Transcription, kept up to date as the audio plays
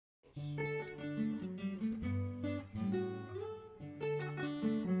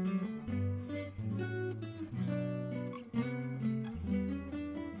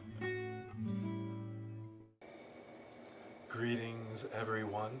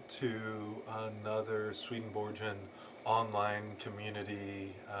welcome to another Swedenborgian online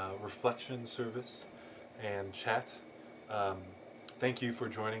community reflection service and chat. Thank you for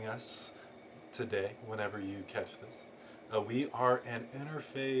joining us today, whenever you catch this. We are an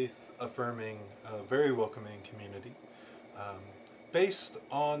interfaith, affirming, very welcoming community based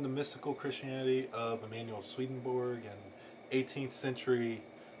on the mystical Christianity of Emanuel Swedenborg, an 18th century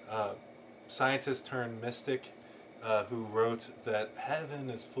scientist turned mystic who wrote that heaven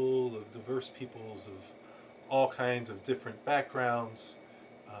is full of diverse peoples of all kinds of different backgrounds,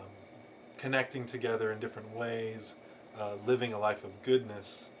 connecting together in different ways, living a life of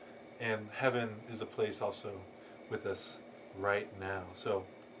goodness, and heaven is a place also with us right now. So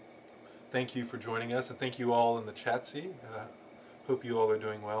thank you for joining us, and thank you all in the chat-see. Hope you all are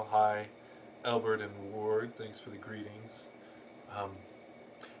doing well. Hi, Albert and Ward. Thanks for the greetings.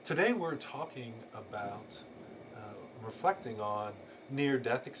 Today we're talking about reflecting on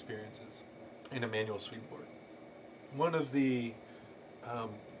near-death experiences in Emanuel Swedenborg. One of the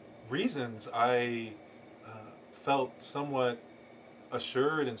reasons I felt somewhat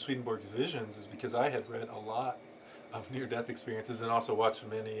assured in Swedenborg's visions is because I had read a lot of near-death experiences and also watched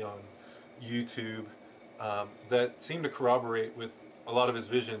many on YouTube that seemed to corroborate with a lot of his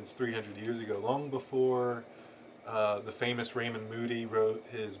visions 300 years ago, long before the famous Raymond Moody wrote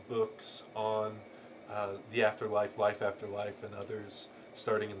his books on the afterlife, life after life, and others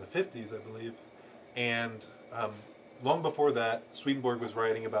starting in the 50s, I believe. And long before that, Swedenborg was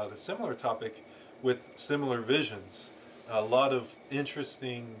writing about a similar topic with similar visions. A lot of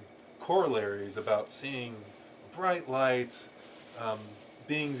interesting corollaries about seeing bright light,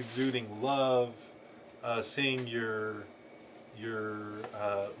 beings exuding love, seeing your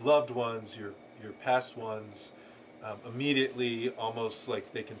loved ones, your past ones, immediately, almost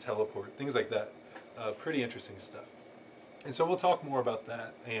like they can teleport, things like that. Pretty interesting stuff. And so we'll talk more about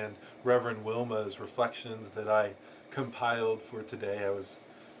that and Reverend Wilma's reflections that I compiled for today. I was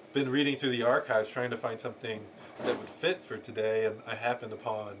been reading through the archives trying to find something that would fit for today, and I happened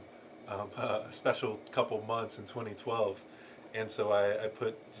upon a special couple months in 2012, and so I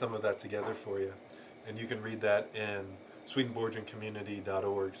put some of that together for you, and you can read that in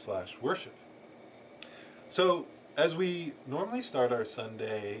swedenborgiancommunity.org/worship. So as we normally start our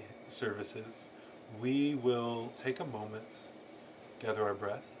Sunday services, we will take a moment, gather our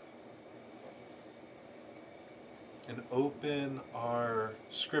breath, and open our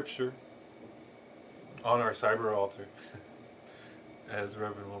scripture on our cyber altar, as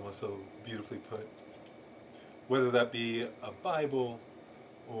Reverend Wilma so beautifully put. Whether that be a Bible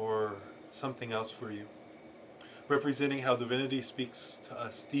or something else for you, representing how divinity speaks to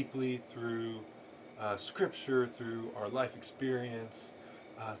us deeply through scripture, through our life experience,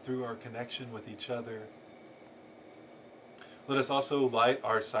 through our connection with each other. Let us also light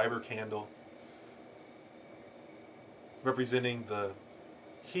our cyber candle, representing the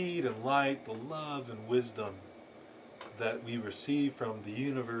heat and light, the love and wisdom that we receive from the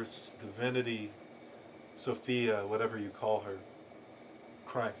universe, divinity, Sophia, whatever you call her,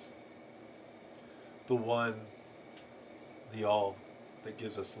 Christ, the one, the all, that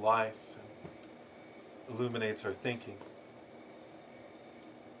gives us life and illuminates our thinking.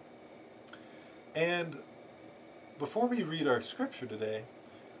 And before we read our scripture today,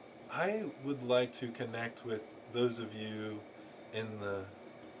 I would like to connect with those of you in the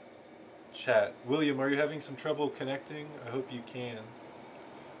chat. William, are you having some trouble connecting? I hope you can.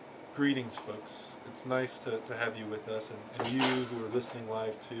 Greetings, folks. It's nice to have you with us, and you who are listening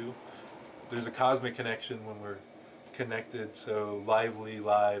live too. There's a cosmic connection when we're connected, so lively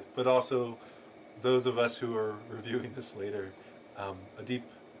live, but also those of us who are reviewing this later, a deep,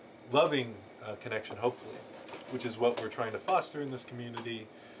 loving connection, hopefully, which is what we're trying to foster in this community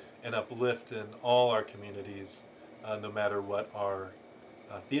and uplift in all our communities, no matter what our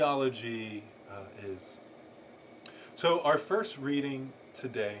theology is. So our first reading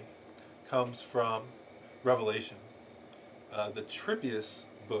today comes from Revelation, the trippiest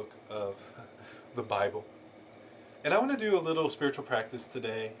book of the Bible. And I want to do a little spiritual practice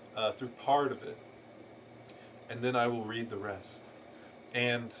today through part of it, and then I will read the rest.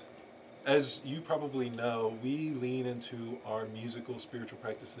 And as you probably know, we lean into our musical spiritual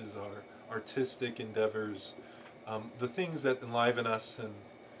practices, our artistic endeavors, the things that enliven us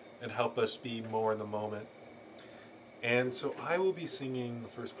and help us be more in the moment. And so I will be singing the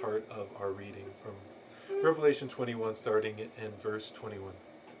first part of our reading from Revelation 21, starting in verse 21.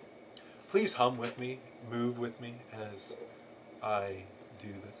 Please hum with me, move with me as I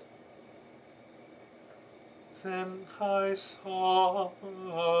do this. Then I saw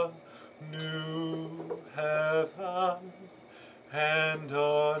a new heaven and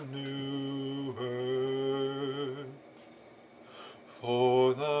a new earth.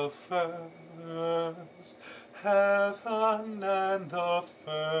 For the first heaven and the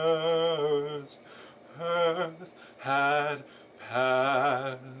first earth had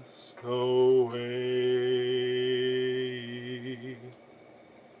passed away,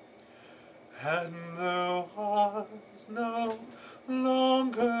 and there was no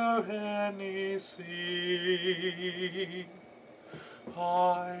longer any sea.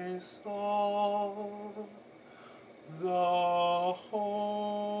 I saw the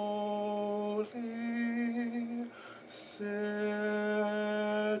holy city,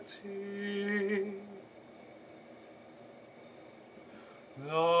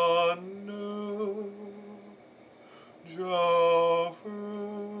 the new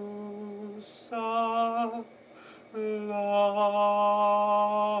Jerusalem,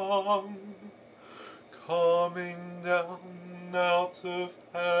 coming down out of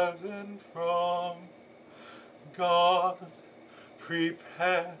heaven from God,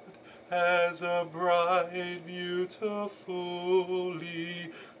 prepared as a bride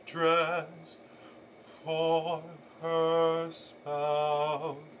beautifully dressed for her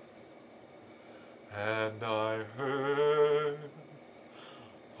spouse. And I heard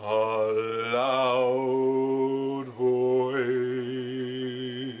a loud voice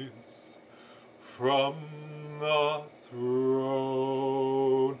from the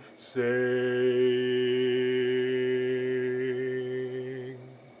throne saying,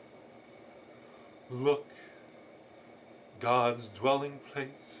 "Look, God's dwelling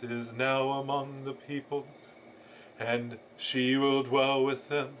place is now among the people, and she will dwell with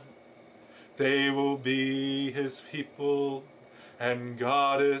them. They will be his people, and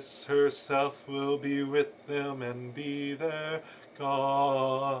Goddess herself will be with them and be their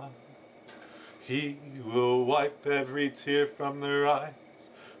God. He will wipe every tear from their eyes.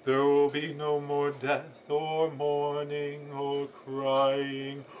 There will be no more death or mourning or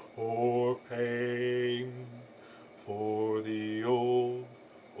crying or pain, for the old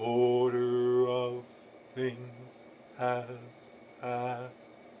order of things has passed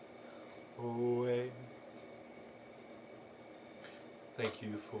away." Thank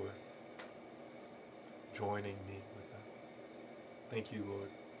you for joining me with that. Thank you, Lord,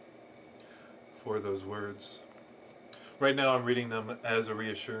 for those words. Right now I'm reading them as a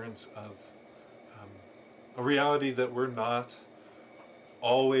reassurance of a reality that we're not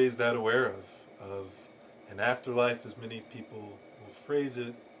always that aware of an afterlife, as many people will phrase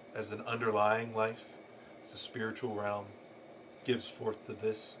it, as an underlying life. It's a spiritual realm, gives forth to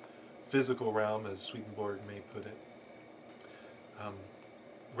this physical realm, as Swedenborg may put it.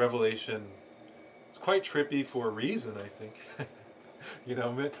 Revelation is quite trippy for a reason, I think. You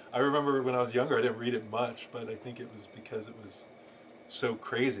know, I remember when I was younger, I didn't read it much, but I think it was because it was so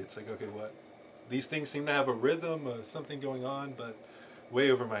crazy. It's like, okay, what? These things seem to have a rhythm, something going on, but way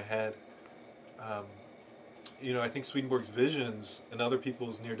over my head. You know, I think Swedenborg's visions and other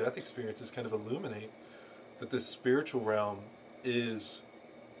people's near-death experiences kind of illuminate that this spiritual realm is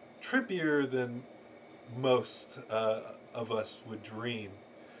trippier than most of us would dream.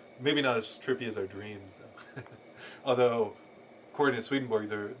 Maybe not as trippy as our dreams, though. Although, according to Swedenborg,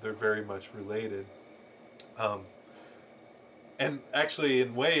 they're very much related. And actually,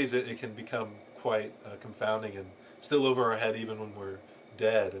 in ways, it can become quite confounding and still over our head even when we're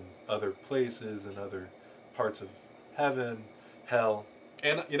dead, and other places and other parts of heaven, hell.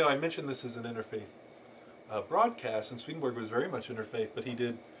 And, you know, I mentioned this as an interfaith broadcast, and Swedenborg was very much interfaith, but he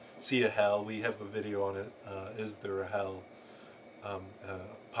did see a hell. We have a video on it, Is There a Hell?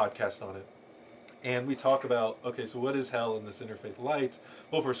 Podcast on it. And we talk about, okay, so what is hell in this interfaith light?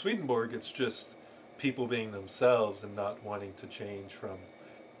 Well, for Swedenborg, it's just people being themselves and not wanting to change from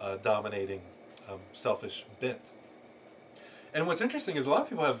dominating selfish bent. And what's interesting is a lot of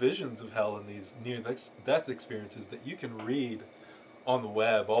people have visions of hell in these near-death experiences that you can read on the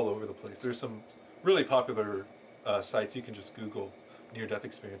web all over the place. There's some really popular sites. You can just Google near-death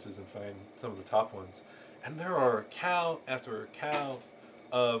experiences and find some of the top ones. And there are account after account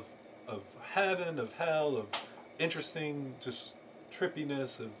of heaven, of hell, of interesting just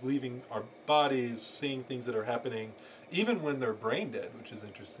trippiness, of leaving our bodies, seeing things that are happening, even when they're brain dead, which is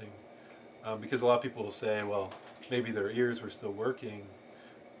interesting. Because a lot of people will say, well, maybe their ears were still working,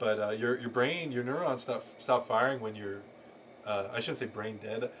 but your brain, your neurons stop firing when you're, I shouldn't say brain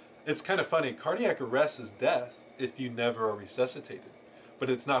dead. It's kind of funny. Cardiac arrest is death if you never are resuscitated, but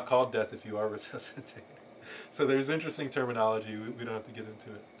it's not called death if you are resuscitated. So there's interesting terminology. We don't have to get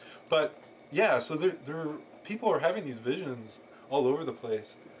into it. But yeah, so people are having these visions all over the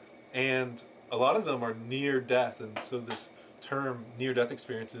place, and a lot of them are near death, and so this term near-death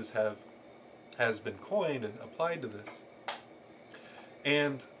experiences has been coined and applied to this.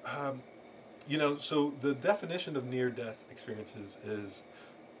 And so the definition of near-death experiences is,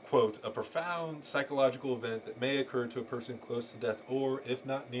 quote, a profound psychological event that may occur to a person close to death or, if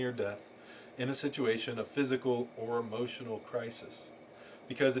not near death, in a situation of physical or emotional crisis,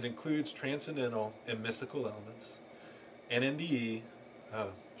 because it includes transcendental and mystical elements. NNDE,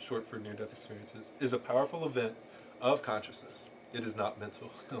 short for near-death experiences, is a powerful event of consciousness. It is not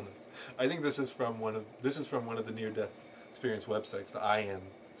mental illness. I think this is from one of the near-death experience websites, the IN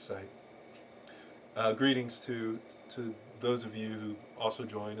site. Greetings to those of you who also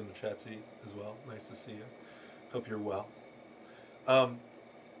joined in the chat as well. Nice to see you. Hope you're well.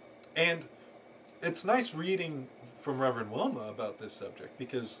 And it's nice reading from Reverend Wilma about this subject,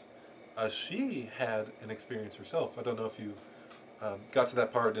 because she had an experience herself. I don't know if you got to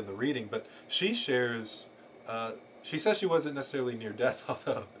that part in the reading, but she shares, she says she wasn't necessarily near death,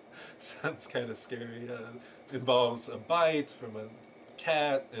 although it sounds kind of scary. Involves a bite from a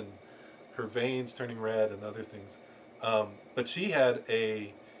cat and her veins turning red and other things. But she had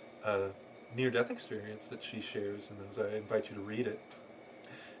a near-death experience that she shares in those. I invite you to read it.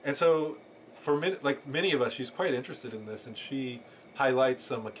 And so, like many of us, she's quite interested in this, and she highlights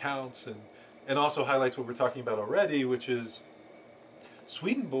some accounts and also highlights what we're talking about already, which is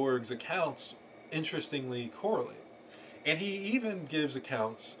Swedenborg's accounts interestingly correlate. And he even gives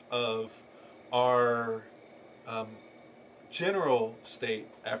accounts of our general state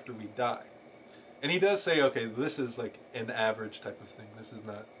after we die. And he does say, okay, this is like an average type of thing. This is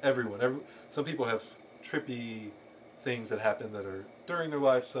not everyone. Some people have trippy things that happen that are during their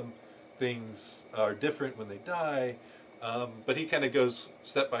life. Some things are different when they die. But he kind of goes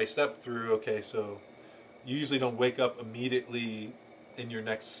step by step through, okay, so you usually don't wake up immediately in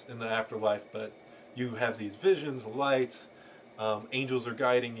the afterlife, but you have these visions, light, angels are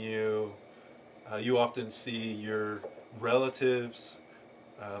guiding you. You often see your relatives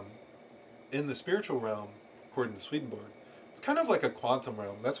in the spiritual realm, according to Swedenborg. It's kind of like a quantum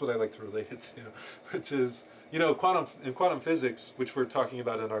realm. That's what I like to relate it to, which is, in quantum physics, which we're talking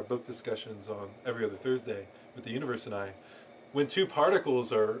about in our book discussions on every other Thursday with the universe and I, when two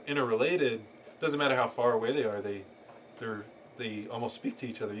particles are interrelated, doesn't matter how far away they are, they almost speak to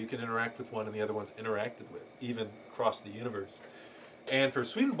each other. You can interact with one and the other one's interacted with, even across the universe. And for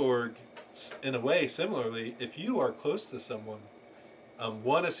Swedenborg, in a way, similarly, if you are close to someone,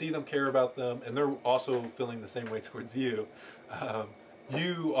 want to see them, care about them, and they're also feeling the same way towards you,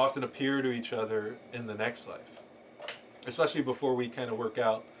 you often appear to each other in the next life, especially before we kind of work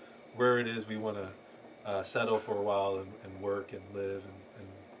out where it is we want to settle for a while and work and live and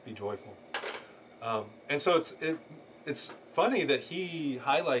be joyful. And so it's funny that he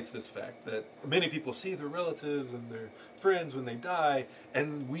highlights this fact that many people see their relatives and their friends when they die,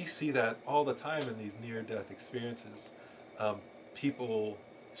 and we see that all the time in these near-death experiences. People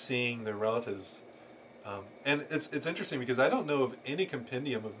seeing their relatives. And it's interesting because I don't know of any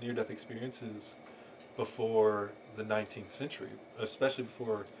compendium of near-death experiences before the 19th century, especially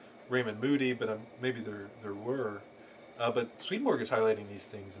before Raymond Moody, but maybe there were. But Swedenborg is highlighting these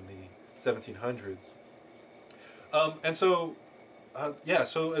things in the 1700s. And so,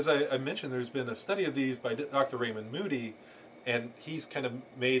 so as I mentioned, there's been a study of these by Dr. Raymond Moody, and he's kind of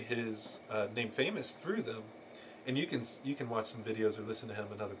made his name famous through them. And you can watch some videos or listen to him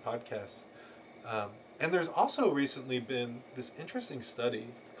in other podcasts. And there's also recently been this interesting study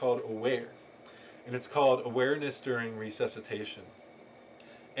called AWARE, and it's called Awareness During Resuscitation.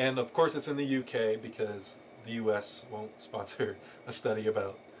 And of course it's in the UK because the US won't sponsor a study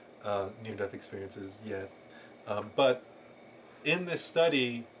about near-death experiences yet. But in this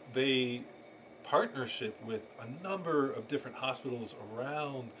study, they partnership with a number of different hospitals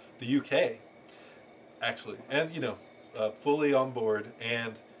around the UK, actually, and fully on board,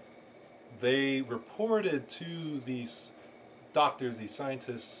 and they reported to these doctors, these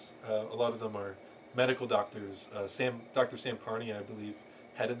scientists, a lot of them are medical doctors. Dr. Sam Carney, I believe,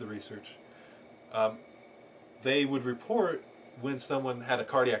 headed the research. They would report when someone had a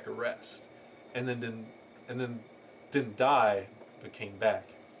cardiac arrest and then didn't die but came back.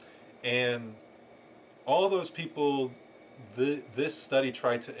 And all those people, this study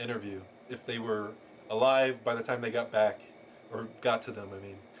tried to interview if they were alive by the time they got back, or got to them, I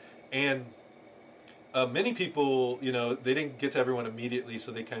mean. And many people, they didn't get to everyone immediately,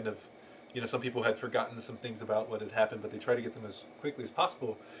 so they kind of, some people had forgotten some things about what had happened, but they tried to get them as quickly as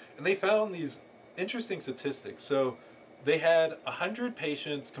possible. And they found these interesting statistics. So they had 100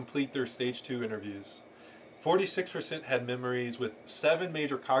 patients complete their stage 2 interviews. 46% had memories with 7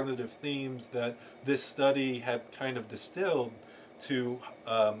 major cognitive themes that this study had kind of distilled to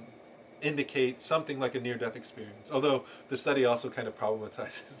indicate something like a near-death experience. Although the study also kind of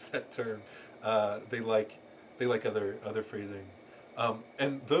problematizes that term. They like other phrasing.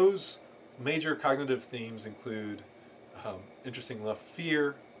 And those major cognitive themes include, interesting enough,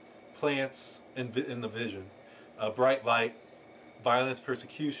 fear, plants, and the vision, bright light, violence,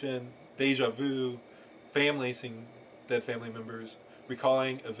 persecution, deja vu, family, seeing dead family members,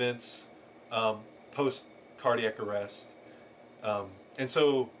 recalling events post cardiac arrest, and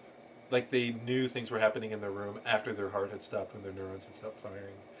so like they knew things were happening in their room after their heart had stopped, when their neurons had stopped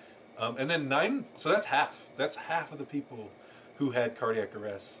firing. And then so that's half. That's half of the people who had cardiac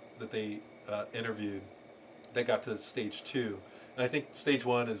arrests that they interviewed that got to stage 2. And I think stage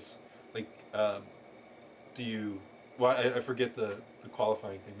 1 is like, do you? Well, I forget the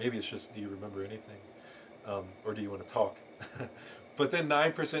qualifying thing. Maybe it's just, do you remember anything, or do you want to talk? But then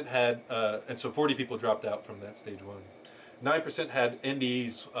 9% had, and so 40 people dropped out from that stage 1. 9% had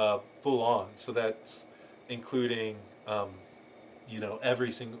NDEs full on, so that's including,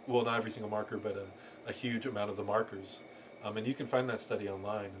 every single, well, not every single marker, but a huge amount of the markers. And you can find that study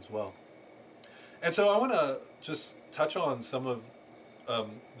online as well. And so I want to just touch on some of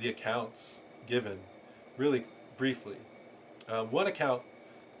the accounts given really briefly. One account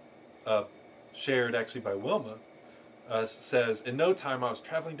shared actually by Wilma says, "In no time I was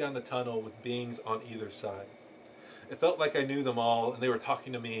traveling down the tunnel with beings on either side. It felt like I knew them all, and they were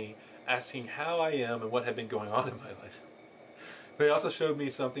talking to me, asking how I am and what had been going on in my life. They also showed me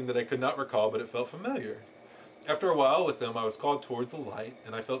something that I could not recall, but it felt familiar. After a while with them, I was called towards the light,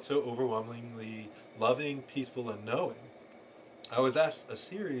 and I felt so overwhelmingly loving, peaceful, and knowing. I was asked a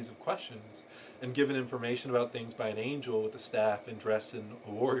series of questions and given information about things by an angel with a staff and dressed in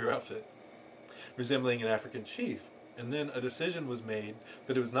a warrior outfit, resembling an African chief. And then a decision was made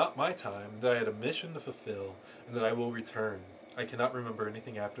that it was not my time, that I had a mission to fulfill, and that I will return. I cannot remember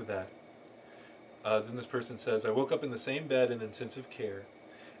anything after that." Then this person says, "I woke up in the same bed in intensive care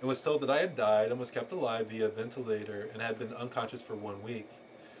and was told that I had died and was kept alive via ventilator and had been unconscious for 1 week.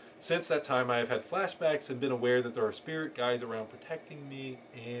 Since that time I have had flashbacks and been aware that there are spirit guides around protecting me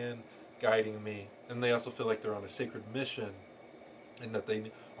and guiding me. And they also feel like they're on a sacred mission and that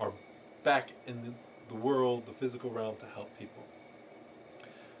they are back in the world, the physical realm, to help people."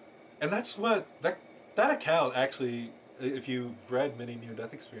 And that's what, that account actually, if you've read many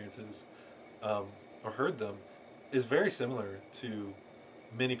near-death experiences or heard them, is very similar to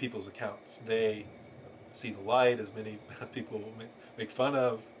many people's accounts. They see the light, as many people make fun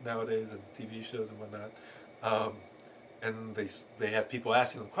of nowadays in TV shows and whatnot. And they have people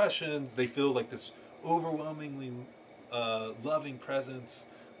asking them questions. They feel like this overwhelmingly loving presence,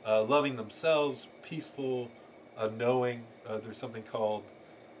 loving themselves, peaceful, knowing. There's something called,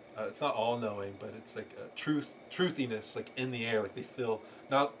 it's not all knowing, but it's like truthiness, like in the air. Like they feel,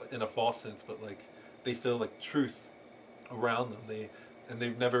 not in a false sense, but like they feel like truth around them.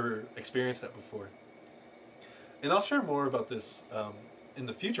 They've never experienced that before. And I'll share more about this in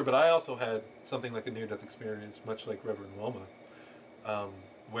the future, but I also had something like a near-death experience, much like Reverend Wilma,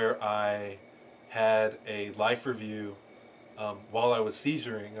 where I had a life review while I was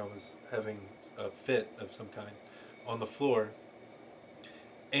seizuring. I was having a fit of some kind on the floor.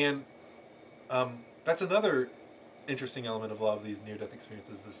 And that's another interesting element of a lot of these near-death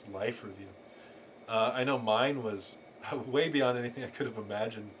experiences, this life review. I know mine was way beyond anything I could have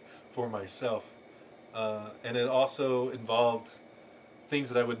imagined for myself. And it also involved things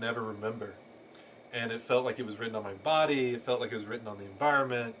that I would never remember. And it felt like it was written on my body. It felt like it was written on the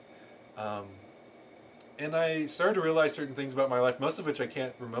environment. And I started to realize certain things about my life, most of which I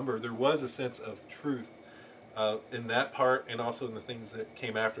can't remember. There was a sense of truth in that part, and also in the things that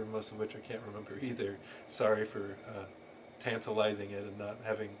came after, most of which I can't remember either. Sorry for tantalizing it and not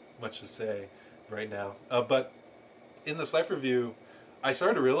having much to say right now. But in this life review, I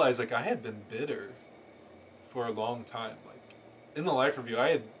started to realize like I had been bitter for a long time. Like in the life review, I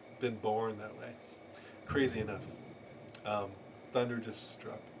had been born that way. Crazy enough. Thunder just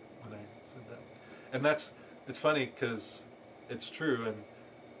struck when I said that. And it's funny because it's true, and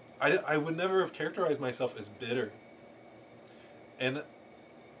I would never have characterized myself as bitter. And,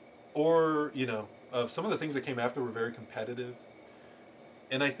 or, some of the things that came after were very competitive.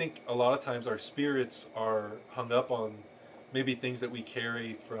 And I think a lot of times our spirits are hung up on maybe things that we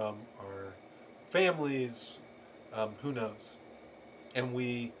carry from our families, who knows. And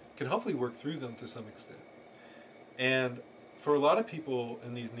we can hopefully work through them to some extent. And for a lot of people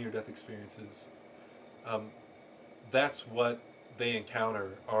in these near-death experiences, that's what they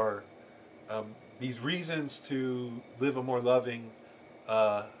encounter are these reasons to live a more loving,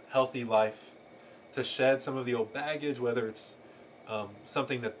 healthy life, to shed some of the old baggage, whether it's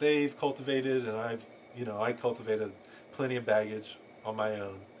something that they've cultivated and I cultivated plenty of baggage on my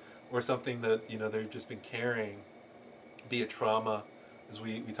own, or something that they've just been carrying, be it trauma, as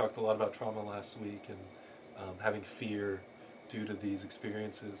we talked a lot about trauma last week, and having fear due to these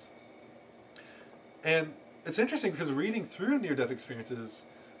experiences. And it's interesting because reading through near-death experiences,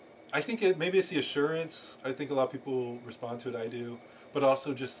 I think maybe it's the assurance. I think a lot of people respond to it. I do, but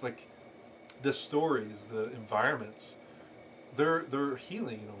also just like the stories, the environments, they're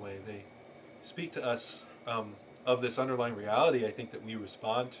healing in a way. They speak to us of this underlying reality. I think that we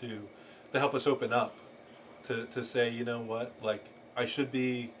respond to help us open up, to say, you know what, like I should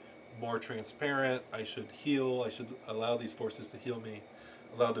be more transparent. I should heal. I should allow these forces to heal me,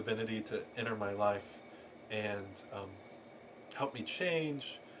 allow divinity to enter my life, and help me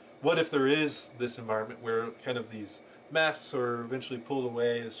change. What if there is this environment where kind of these masks are eventually pulled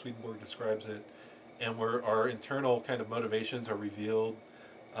away, as Swedenborg describes it, and where our internal kind of motivations are revealed?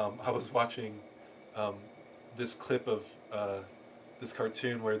 I was watching this clip of this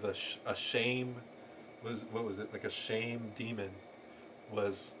cartoon where a shame was, what was it, like a shame demon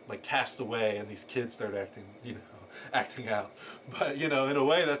was like cast away, and these kids start acting out. But in a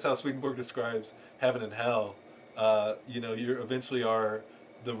way, that's how Swedenborg describes heaven and hell. You eventually are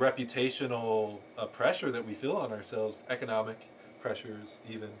the reputational pressure that we feel on ourselves, economic pressures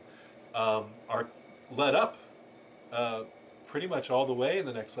even, are led up pretty much all the way in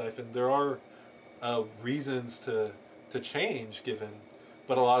the next life, and there are reasons to change given,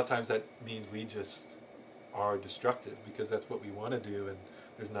 but a lot of times that means we just are destructive because that's what we want to do, and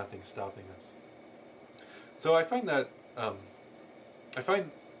there's nothing stopping us. So I find that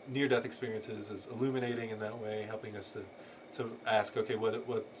near-death experiences as illuminating in that way, helping us to ask, okay,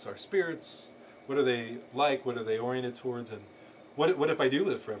 what's our spirits? What are they like? What are they oriented towards? And what if I do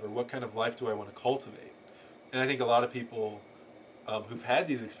live forever? What kind of life do I want to cultivate? And I think a lot of people who've had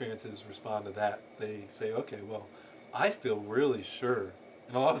these experiences respond to that. They say, okay, well, I feel really sure.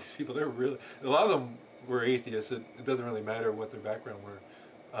 And a lot of these people, a lot of them were atheists. It doesn't really matter what their background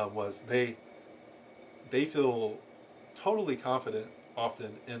was. They feel totally confident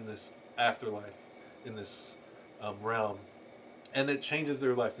often in this afterlife, in this realm. And it changes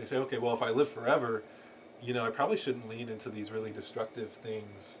their life. They say, okay, well, if I live forever, I probably shouldn't lean into these really destructive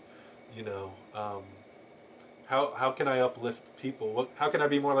things. How can I uplift people? How can I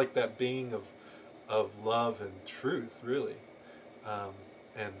be more like that being of love and truth, really,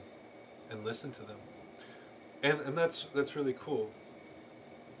 and listen to them? And that's really cool.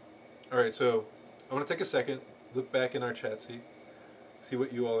 All right, so I want to take a second, look back in our chat, see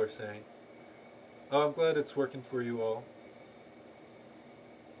what you all are saying. Oh, I'm glad it's working for you all.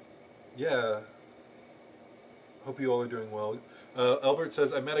 Yeah. Hope you all are doing well. Albert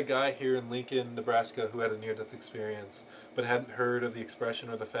says, I met a guy here in Lincoln, Nebraska, who had a near-death experience, but hadn't heard of the expression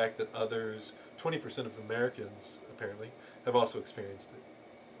or the fact that others, 20% of Americans, apparently, have also experienced it.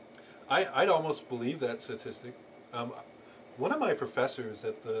 I'd almost believe that statistic. One of my professors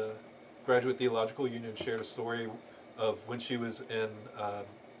at the Graduate Theological Union shared a story of when she was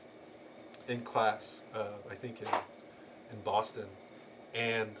in class, I think in Boston,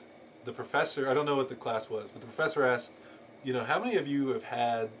 and the professor, I don't know what the class was, but the professor asked, how many of you have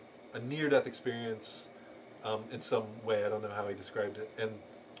had a near-death experience in some way? I don't know how he described it. And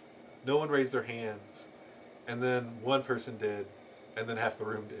no one raised their hands. And then one person did, and then half the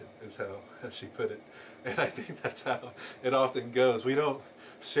room did, is how she put it. And I think that's how it often goes. We don't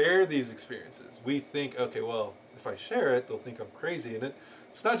share these experiences. We think, okay, well, if I share it, they'll think I'm crazy. And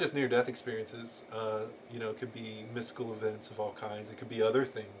it's not just near-death experiences. It could be mystical events of all kinds. It could be other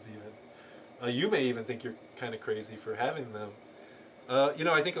things even. You may even think you're kind of crazy for having them.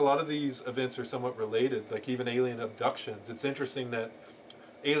 I think a lot of these events are somewhat related, like even alien abductions. It's interesting that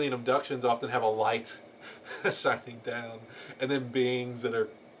alien abductions often have a light shining down, and then beings that are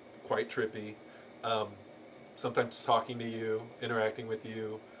quite trippy, sometimes talking to you, interacting with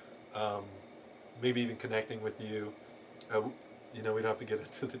you, maybe even connecting with you. We don't have to get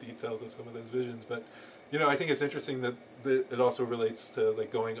into the details of some of those visions, but I think it's interesting that it also relates to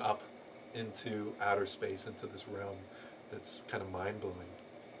like going up into outer space, into this realm that's kind of mind-blowing.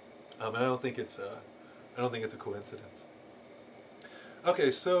 And I don't think it's a coincidence. Okay,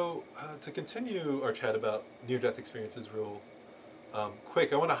 so to continue our chat about near-death experiences real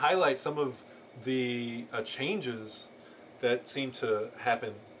quick, I want to highlight some of the changes that seem to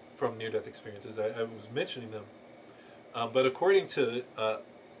happen from near-death experiences. I was mentioning them, but according to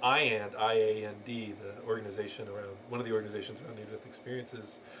IAND, the organization one of the organizations around near-death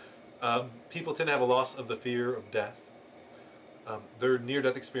experiences, People tend to have a loss of the fear of death. Their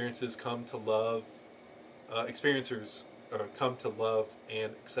near-death experiences come to love, experiencers come to love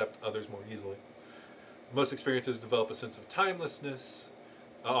and accept others more easily. Most experiences develop a sense of timelessness,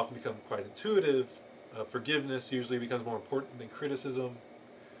 often become quite intuitive. Forgiveness usually becomes more important than criticism.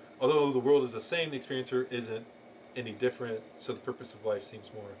 Although the world is the same, the experiencer isn't any different, so the purpose of life seems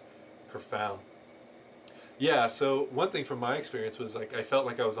more profound. Yeah, so one thing from my experience was like I felt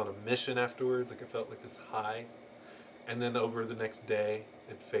like I was on a mission afterwards, like I felt like this high. And then over the next day,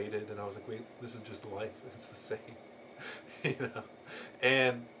 it faded, and I was like, wait, this is just life. It's the same, you know?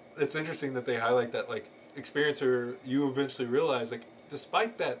 And it's interesting that they highlight that, like, experiencer, you eventually realize, like,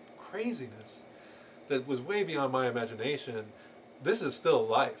 despite that craziness that was way beyond my imagination, this is still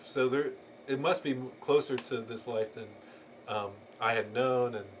life. So it must be closer to this life than I had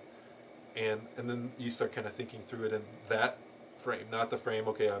known, and then you start kind of thinking through it in that frame, not the frame,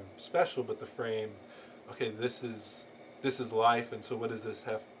 okay, I'm special, but the frame, okay, this is life, and so what does this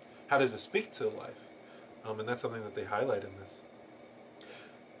have, how does it speak to life? And that's something that they highlight in this.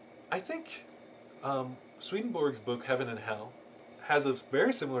 I think Swedenborg's book, Heaven and Hell, has a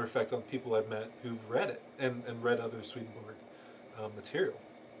very similar effect on people I've met who've read it and read other Swedenborg material.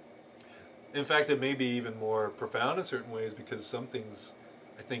 In fact, it may be even more profound in certain ways because some things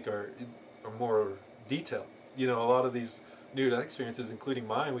I think are more detailed. You know, a lot of these near-death experiences, including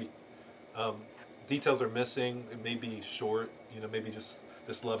mine, details are missing. It may be short, you know, maybe just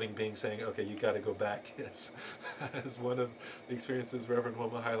this loving being saying, okay, you got to go back, as one of the experiences Reverend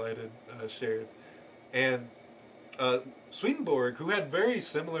Wilma highlighted, shared. And Swedenborg, who had very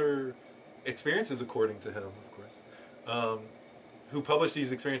similar experiences according to him, of course, who published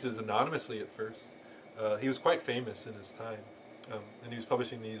these experiences anonymously at first. He was quite famous in his time, and he was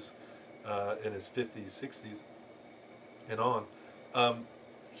publishing these in his 50s, 60s, and on.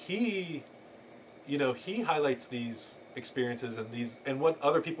 He highlights these experiences and what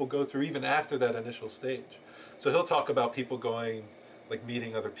other people go through even after that initial stage. So he'll talk about people going, like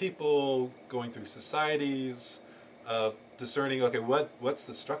meeting other people, going through societies, discerning, okay, what's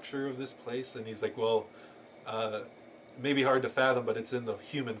the structure of this place? And he's like, well, maybe hard to fathom, but it's in the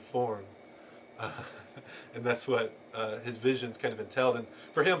human form. And that's what his visions kind of entailed. And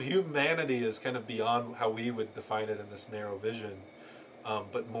for him, humanity is kind of beyond how we would define it in this narrow vision,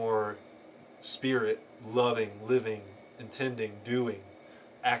 but more spirit, loving, living, intending, doing,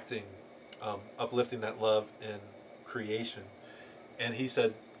 acting, uplifting that love in creation. And he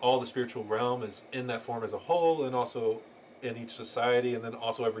said all the spiritual realm is in that form as a whole, and also in each society, and then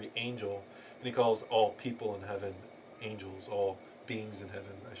also every angel. And he calls all people in heaven angels, all beings in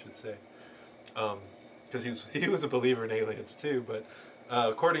heaven, I should say. Because he was a believer in aliens too, but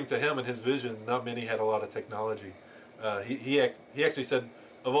according to him and his visions, not many had a lot of technology. He actually said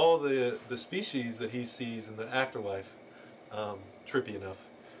of all the species that he sees in the afterlife, trippy enough,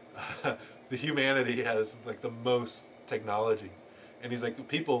 the humanity has like the most technology. And he's like,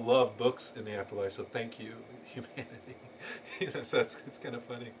 people love books in the afterlife, so thank you, humanity. So it's kind of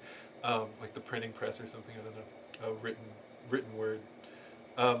funny, like the printing press or something. I don't know, written word.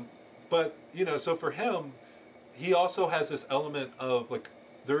 But so for him, he also has this element of like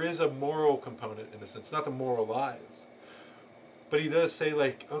there is a moral component in a sense, not to moralize, but he does say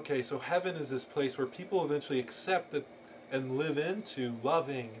like, okay, so heaven is this place where people eventually accept that and live into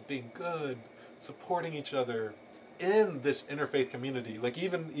loving, being good, supporting each other in this interfaith community. Like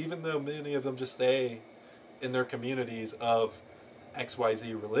even though many of them just stay in their communities of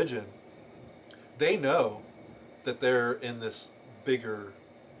XYZ religion, they know that they're in this bigger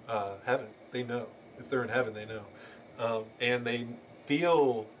heaven. They know. If they're in heaven, they know. And they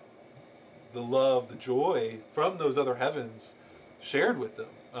feel the love, the joy from those other heavens shared with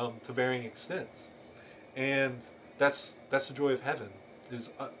them to varying extents. And that's the joy of heaven,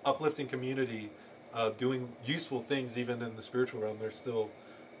 is uplifting community, doing useful things even in the spiritual realm. They're still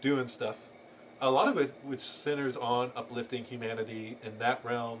doing stuff. A lot of it which centers on uplifting humanity in that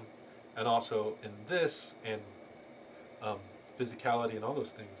realm and also in this and physicality and all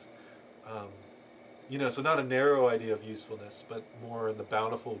those things. So not a narrow idea of usefulness, but more in the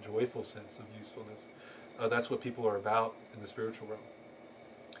bountiful, joyful sense of usefulness. That's what people are about in the spiritual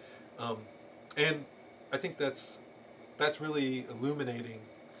realm. And I think that's really illuminating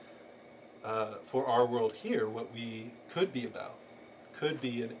for our world here, what we could be about. Could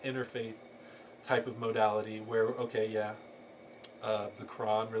be an interfaith type of modality where, okay, yeah, the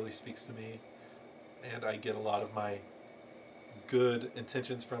Quran really speaks to me, and I get a lot of my good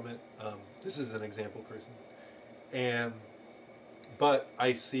intentions from it. This is an example person. But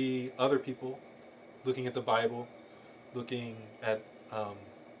I see other people looking at the Bible, looking at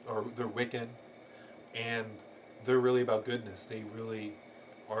or they're Wiccan, and they're really about goodness. They really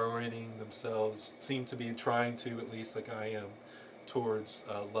are orienting themselves, seem to be trying to, at least like I am, towards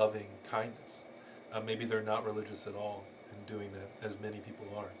loving kindness. Maybe they're not religious at all in doing that, as many people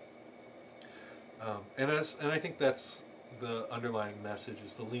are. And I think that's the underlying message,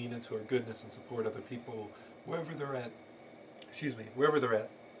 is to lean into our goodness and support other people wherever they're at. Excuse me, wherever they're at,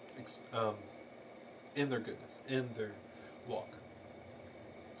 in their goodness, in their walk.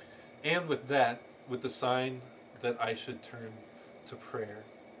 And with that, with the sign that I should turn to prayer,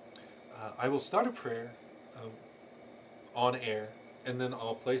 I will start a prayer on air, and then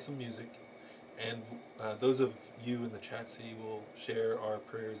I'll play some music, and those of you in the chat will share our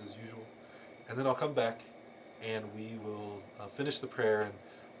prayers as usual, and then I'll come back and we will finish the prayer and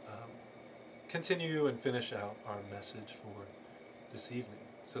continue and finish out our message for this evening.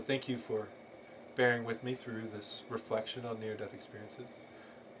 So thank you for bearing with me through this reflection on near-death experiences.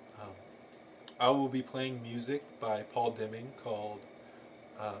 I will be playing music by Paul Deming called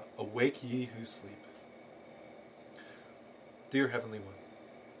Awake Ye Who Sleep. Dear Heavenly One,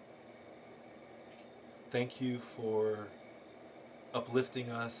 thank you for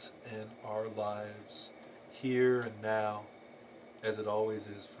uplifting us in our lives here and now, as it always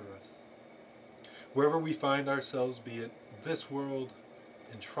is for us. Wherever we find ourselves, be it this world,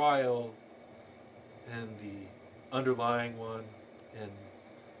 in trial, in the underlying one, in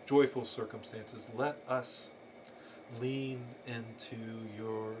joyful circumstances, let us lean into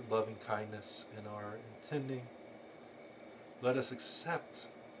your loving kindness in our intending. Let us accept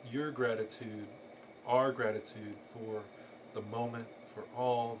your gratitude, our gratitude for the moment, for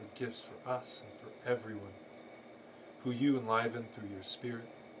all the gifts for us and for everyone who you enliven through your Spirit.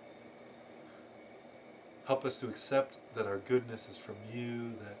 Help us to accept that our goodness is from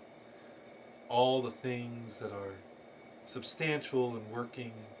you, that all the things that are substantial and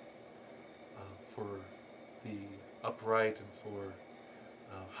working for the upright and for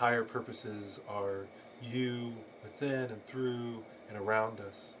higher purposes are you within and through and around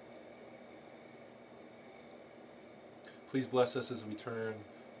us. Please bless us as we turn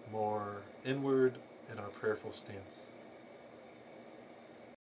more inward in our prayerful stance.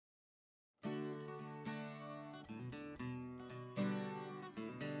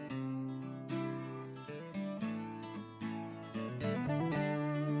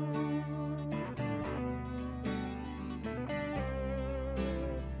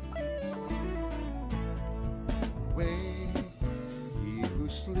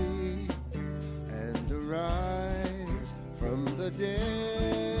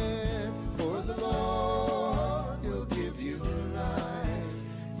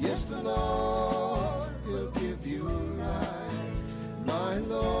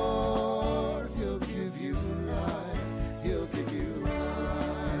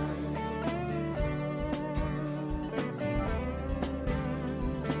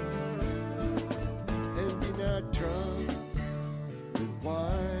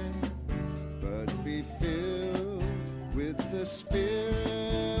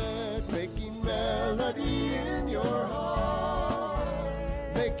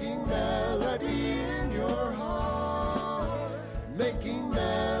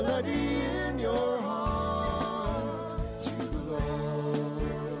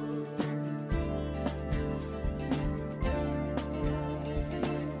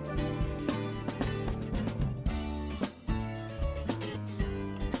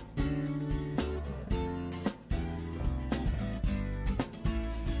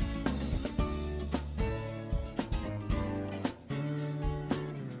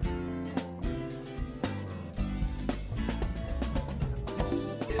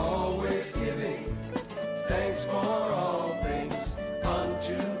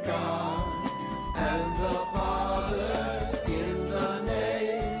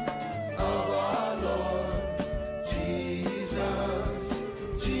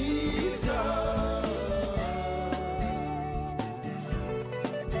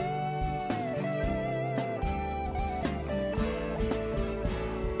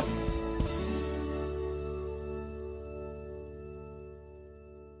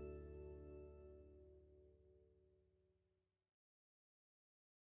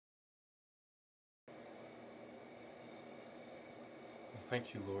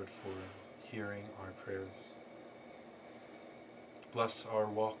 Thank you, Lord, for hearing our prayers. Bless our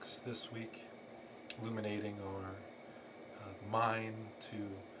walks this week, illuminating our mind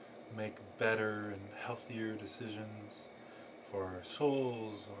to make better and healthier decisions for our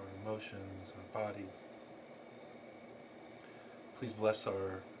souls, our emotions, our bodies. Please bless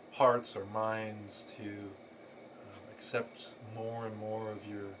our hearts, our minds to accept more and more of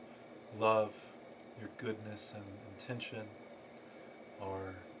your love, your goodness and intention,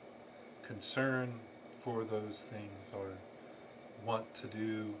 our concern for those things, our want to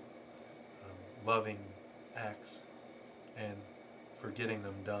do loving acts, and for getting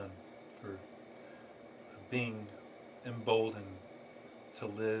them done, for being emboldened to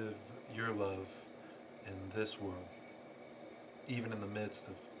live your love in this world, even in the midst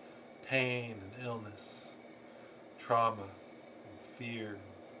of pain and illness, trauma, and fear,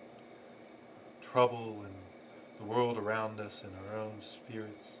 trouble in the world around us and our own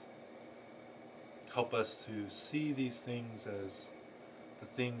spirits. Help us to see these things as the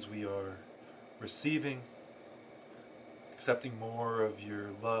things we are receiving, accepting more of your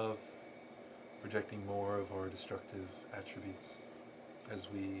love, rejecting more of our destructive attributes as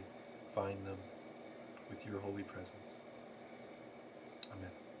we find them with your holy presence.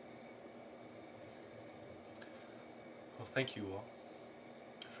 Amen. Well, thank you all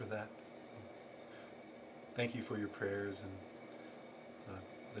for that. Thank you for your prayers and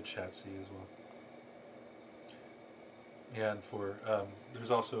the chatsie as well. Yeah, and for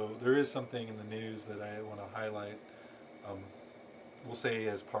there is something in the news that I want to highlight. We'll say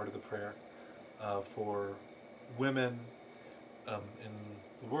as part of the prayer for women in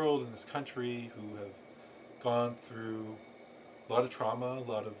the world, in this country, who have gone through a lot of trauma, a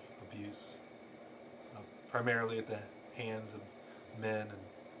lot of abuse, primarily at the hands of men, and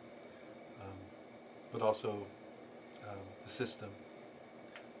but also the system,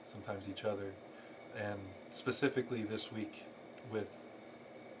 sometimes each other, and specifically this week with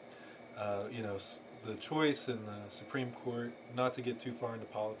the choice in the Supreme Court, not to get too far into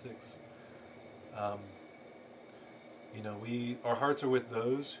politics. Our hearts are with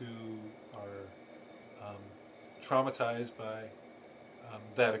those who are traumatized by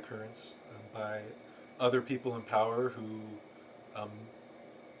that occurrence, by other people in power who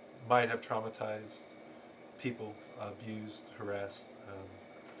might have traumatized people, abused, harassed,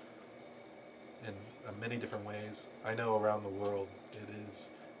 in many different ways. I know around the world it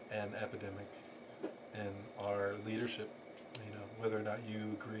is an epidemic in our leadership. Whether or not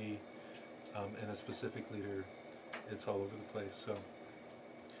you agree in a specific leader, it's all over the place. So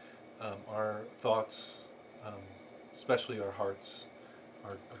our thoughts, especially our hearts,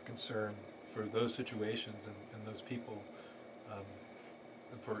 are concerned for those situations and those people,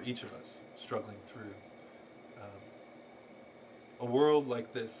 and for each of us struggling through a world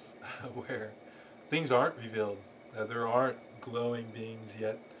like this where things aren't revealed. There aren't glowing beings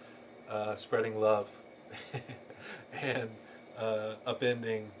yet spreading love and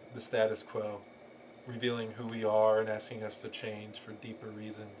upending the status quo, revealing who we are and asking us to change for deeper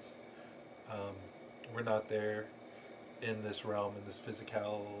reasons. We're not there in this realm, in this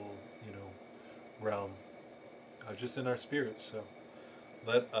physical, realm, just in our spirits. So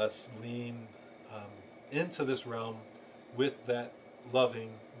let us lean into this realm with that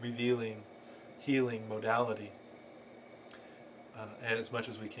loving, revealing, healing modality as much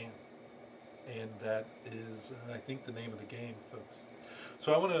as we can. And that is, I think, the name of the game, folks.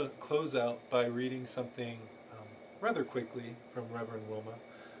 So I want to close out by reading something rather quickly from Reverend Wilma.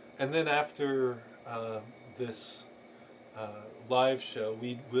 And then after this live show,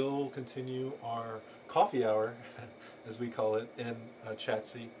 we will continue our coffee hour, as we call it, in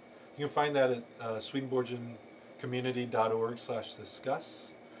Chatsy. You can find that at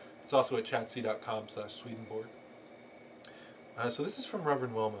swedenborgiancommunity.org/discuss. It's also at chatsy.com/Swedenborg. So this is from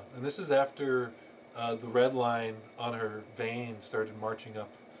Reverend Wilma, and this is after the red line on her vein started marching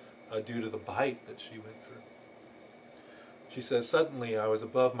up due to the bite that she went through. She says, "Suddenly I was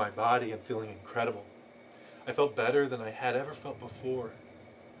above my body and feeling incredible. I felt better than I had ever felt before.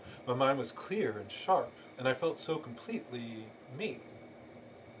 My mind was clear and sharp, and I felt so completely me.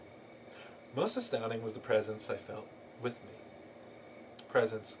 Most astounding was the presence I felt with me.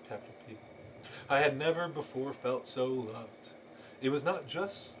 Presence, capital P. I had never before felt so loved. It was not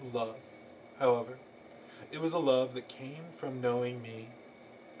just love, however. It was a love that came from knowing me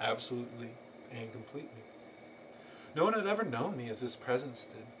absolutely and completely. No one had ever known me as this presence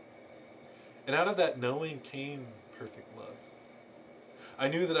did. And out of that knowing came perfect love. I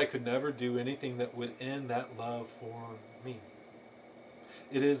knew that I could never do anything that would end that love for me.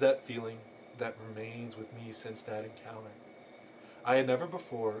 It is that feeling that remains with me since that encounter. I had never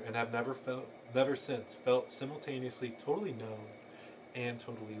before and have never since felt simultaneously totally known and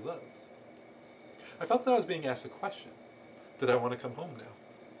totally loved. I felt that I was being asked a question. Did I want to come home now?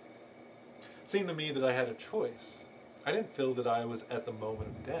 It seemed to me that I had a choice. I didn't feel that I was at the moment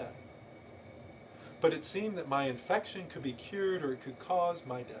of death. But it seemed that my infection could be cured or it could cause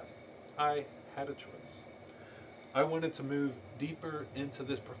my death. I had a choice. I wanted to move deeper into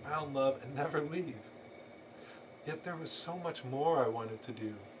this profound love and never leave. Yet there was so much more I wanted to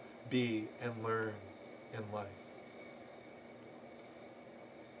do, be, and learn in life.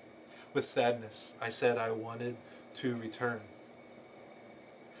 With sadness, I said I wanted to return.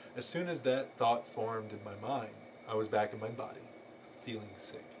 As soon as that thought formed in my mind, I was back in my body, feeling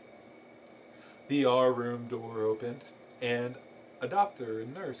sick. The ER room door opened, and a doctor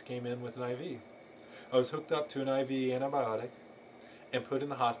and nurse came in with an IV. I was hooked up to an IV antibiotic and put in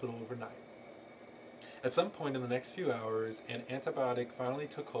the hospital overnight. At some point in the next few hours, an antibiotic finally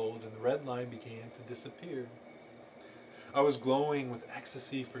took hold and the red line began to disappear. I was glowing with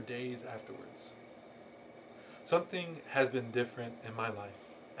ecstasy for days afterwards. Something has been different in my life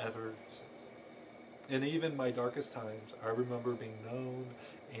ever since. In even my darkest times, I remember being known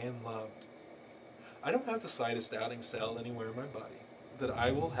and loved. I don't have the slightest doubting cell anywhere in my body that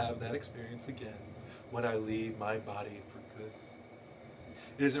I will have that experience again when I leave my body for good.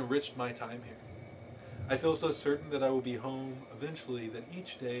 It has enriched my time here. I feel so certain that I will be home eventually that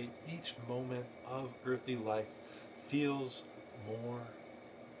each day, each moment of earthly life feels more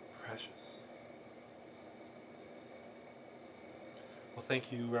precious. Well,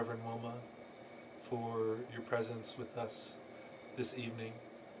 thank you, Reverend Wilma, for your presence with us this evening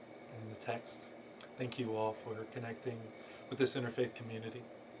in the text. Thank you all for connecting with this interfaith community.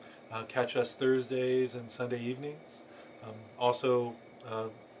 Catch us Thursdays and Sunday evenings. Also,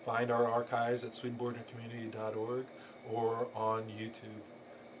 find our archives at Swedenborgiancommunity.org or on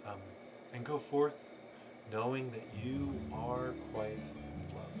YouTube. And go forth knowing that you are quite